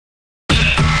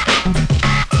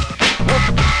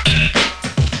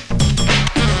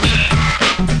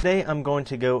Today I'm going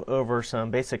to go over some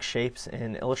basic shapes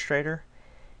in Illustrator.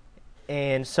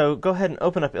 And so go ahead and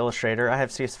open up Illustrator. I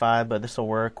have CS5, but this will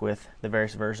work with the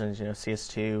various versions,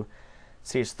 CS2,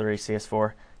 CS3, CS4.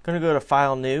 I'm going to go to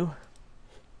File, New.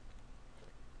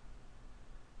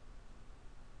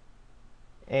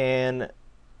 And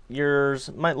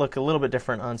yours might look a little bit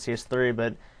different on CS3,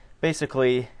 but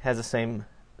basically has the same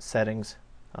settings.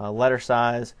 Letter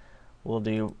size, we'll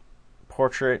do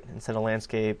portrait instead of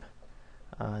landscape.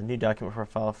 New document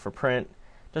profile for print.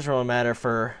 Doesn't really matter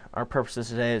for our purposes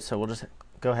today, so we'll just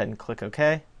go ahead and click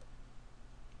OK.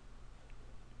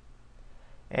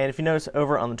 And if you notice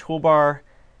over on the toolbar,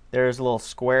 there's a little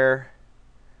square.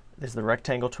 This is the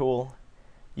rectangle tool.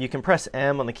 You can press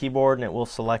M on the keyboard and it will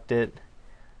select it.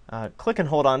 Click and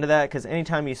hold on to that, because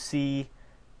anytime you see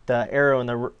the arrow in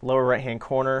the lower right hand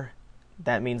corner,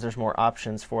 that means there's more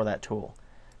options for that tool.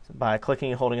 So by clicking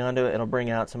and holding onto it, it'll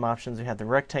bring out some options. We have the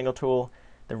rectangle tool,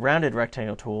 the rounded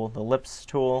rectangle tool, the ellipse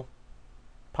tool,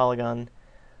 polygon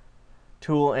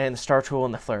tool, and the star tool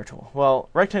and the flare tool. Well,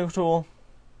 rectangle tool,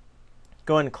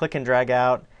 go ahead and click and drag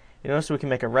out. You notice we can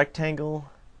make a rectangle,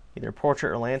 either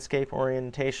portrait or landscape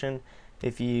orientation.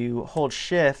 If you hold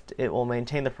shift, it will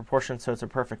maintain the proportion so it's a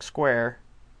perfect square.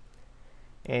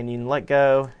 And you can let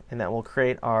go, and that will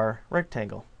create our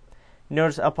rectangle.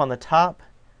 Notice up on the top,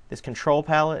 this control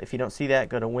palette. If you don't see that,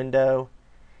 go to Window,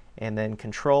 and then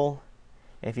Control.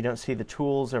 And if you don't see the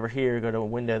tools over here, go to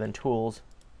Window, then Tools.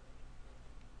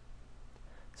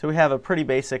 So we have a pretty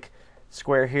basic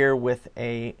square here with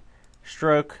a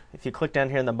stroke. If you click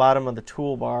down here in the bottom of the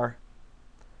toolbar,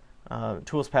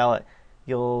 Tools palette,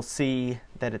 you'll see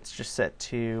that it's just set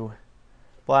to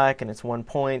black and it's 1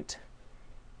 point,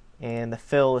 and the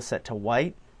fill is set to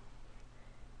white.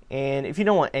 And if you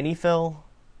don't want any fill,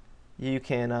 you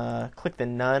can click the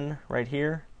None right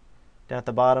here down at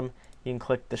the bottom. You can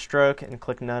click the stroke and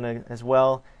click None as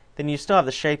well. Then you still have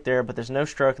the shape there, but there's no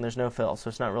stroke and there's no fill, so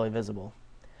it's not really visible.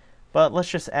 But let's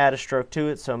just add a stroke to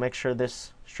it, so make sure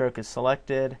this stroke is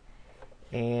selected.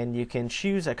 And you can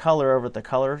choose a color over at the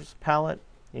Colors palette.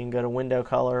 You can go to Window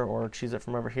Color or choose it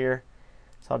from over here.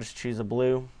 So I'll just choose a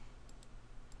blue.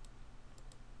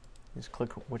 Just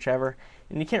click whichever.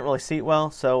 And you can't really see it well,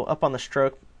 so up on the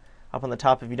stroke, up on the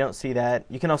top, if you don't see that,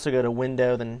 you can also go to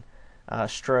Window, then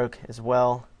Stroke as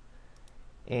well.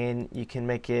 And you can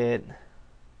make it a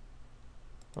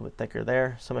little bit thicker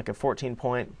there, so make it 14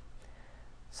 point.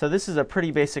 So this is a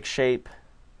pretty basic shape,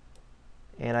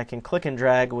 and I can click and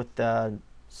drag with the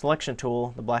selection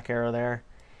tool, the black arrow there,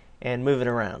 and move it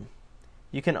around.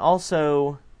 You can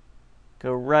also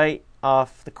go right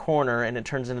off the corner and it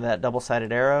turns into that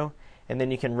double-sided arrow, and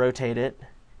then you can rotate it,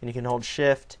 and you can hold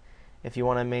shift if you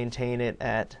want to maintain it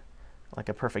at like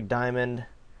a perfect diamond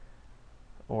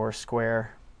or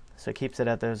square. So it keeps it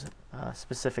at those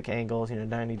specific angles,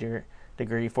 90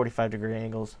 degree, 45 degree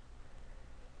angles.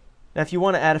 Now if you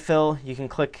want to add a fill, you can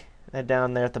click that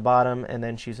down there at the bottom and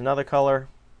then choose another color.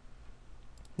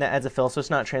 That adds a fill, so it's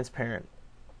not transparent.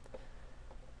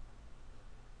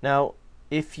 Now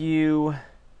if you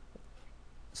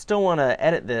still want to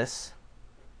edit this,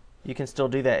 you can still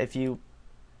do that. If you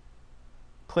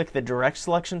click the direct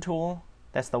selection tool,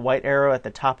 that's the white arrow at the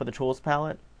top of the tools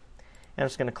palette. And I'm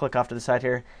just going to click off to the side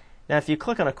here. Now if you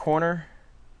click on a corner,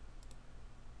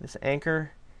 this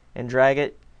anchor, and drag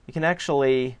it, you can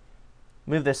actually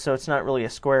move this so it's not really a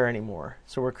square anymore.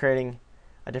 So we're creating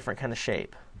a different kind of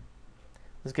shape.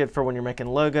 This is good for when you're making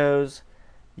logos.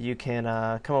 You can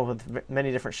come up with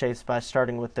many different shapes by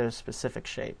starting with those specific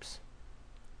shapes.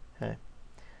 Okay.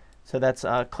 So that's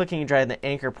clicking and dragging the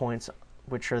anchor points,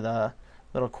 which are the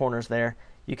little corners there.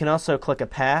 You can also click a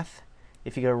path.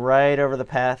 If you go right over the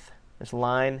path, this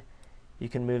line, you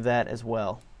can move that as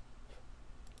well.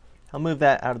 I'll move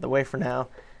that out of the way for now.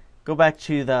 Go back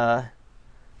to the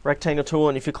rectangle tool,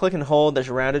 and if you click and hold, there's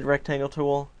a rounded rectangle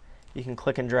tool. You can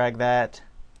click and drag that,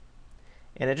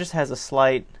 and it just has a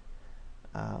slight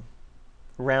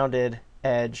rounded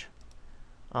edge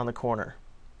on the corner.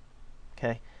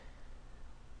 Okay.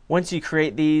 Once you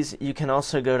create these, you can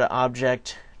also go to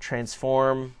Object,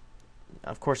 Transform.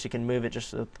 Of course, you can move it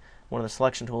just with one of the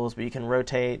selection tools, but you can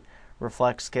rotate,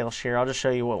 reflect, scale, shear. I'll just show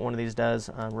you what one of these does.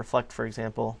 Reflect, for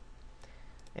example,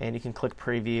 and you can click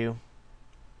Preview.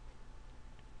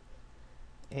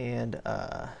 And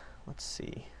let's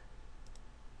see.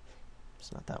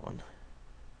 It's not that one.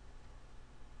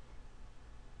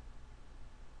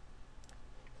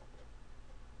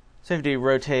 So if you do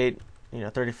rotate,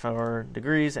 34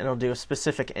 degrees, and it'll do a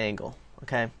specific angle.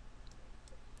 Okay.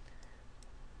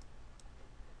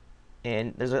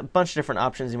 And there's a bunch of different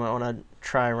options you might want to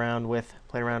play around with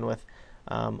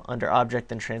under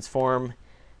Object and Transform.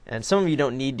 And some of you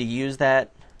don't need to use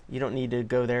that. You don't need to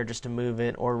go there just to move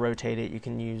it or rotate it. You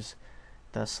can use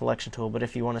the selection tool, but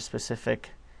if you want a specific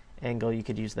angle, you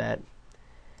could use that.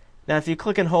 Now if you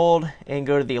click and hold and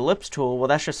go to the ellipse tool, well,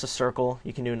 that's just a circle.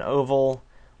 You can do an oval,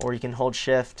 or you can hold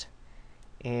shift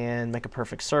and make a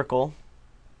perfect circle.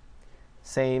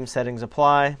 Same settings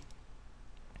apply.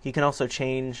 You can also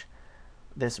change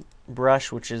this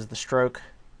brush, which is the stroke.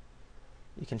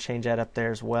 You can change that up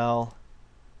there as well,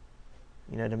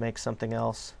 to make something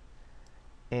else.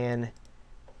 And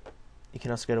you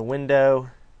can also go to window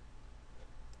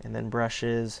and then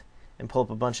brushes and pull up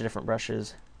a bunch of different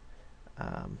brushes.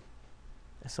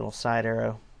 This little side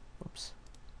arrow. Whoops.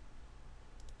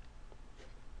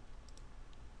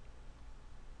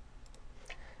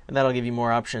 And that'll give you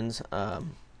more options.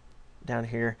 Down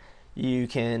here you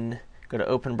can go to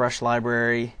open brush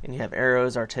library and you have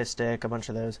arrows, artistic, a bunch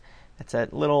of those. That's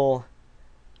that little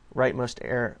rightmost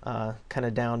kind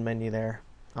of down menu there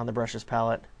on the brushes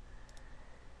palette.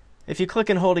 If you click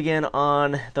and hold again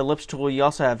on the ellipse tool, you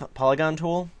also have Polygon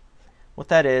Tool. What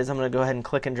that is, I'm going to go ahead and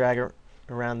click and drag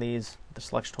around these, the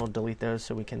selection tool, delete those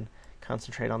so we can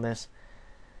concentrate on this.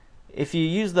 If you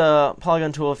use the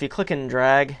Polygon Tool, if you click and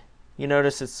drag, you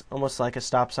notice it's almost like a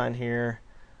stop sign here,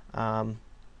 and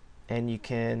you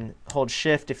can hold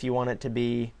shift if you want it to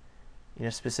be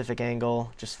specific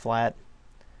angle, just flat,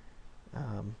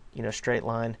 straight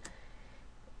line.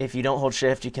 If you don't hold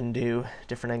shift, you can do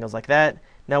different angles like that.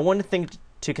 Now, one thing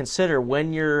to consider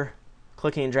when you're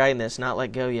clicking and dragging this, not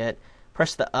let go yet,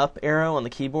 press the up arrow on the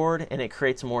keyboard and it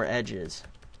creates more edges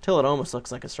till it almost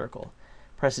looks like a circle.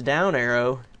 Press down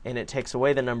arrow and it takes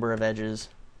away the number of edges,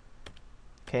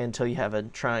 until you have a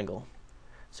triangle.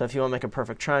 So if you want to make a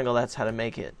perfect triangle, that's how to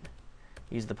make it.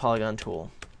 Use the Polygon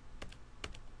tool.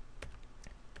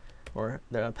 Or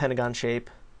the pentagon shape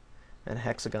and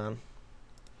hexagon.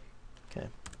 Okay,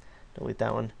 delete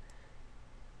that one.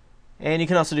 And you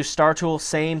can also do star tool,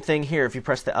 same thing here. If you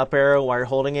press the up arrow while you're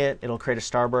holding it, it'll create a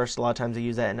starburst. A lot of times they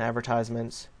use that in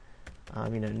advertisements.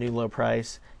 New low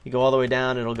price. You go all the way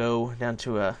down, it'll go down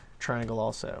to a triangle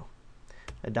also.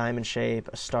 A diamond shape,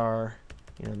 a star,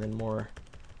 then more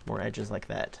edges like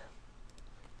that.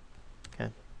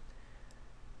 Okay.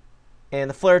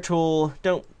 And the flare tool,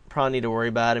 don't probably need to worry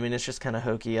about. It's just kind of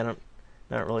hokey. Not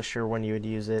really sure when you would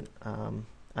use it.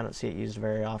 I don't see it used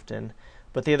very often.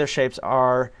 But the other shapes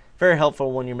are very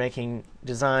helpful when you're making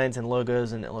designs and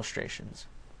logos and illustrations.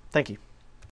 Thank you.